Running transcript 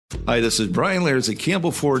Hi, this is Brian Lairs at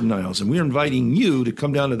Campbell Ford Niles, and we're inviting you to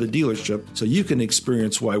come down to the dealership so you can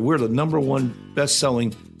experience why we're the #1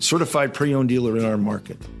 best-selling certified pre-owned dealer in our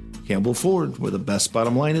market. Campbell Ford, where the best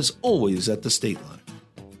bottom line is always at the state line.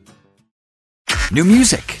 New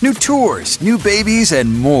music, new tours, new babies,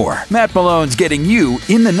 and more. Matt Malone's getting you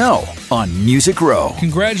in the know on Music Row.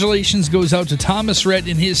 Congratulations goes out to Thomas Rhett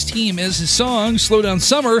and his team as his song, Slow Down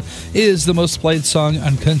Summer, is the most played song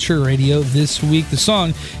on country radio this week. The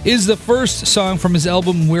song is the first song from his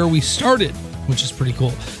album Where We Started, which is pretty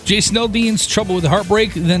cool. Jason Aldean's Trouble with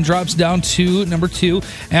Heartbreak then drops down to number 2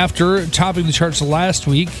 after topping the charts last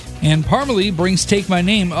week. And Parmalee brings Take My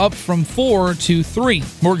Name up from 4 to 3.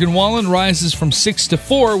 Morgan Wallen rises from 6 to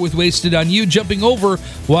 4 with Wasted on You, jumping over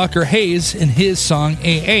Walker Hayes in his song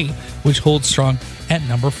AA, which holds strong at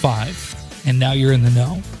number 5. And now you're in the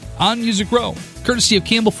know on Music Row, courtesy of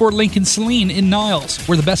Campbell Ford Lincoln Saline in Niles,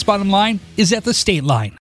 where the best bottom line is at the state line.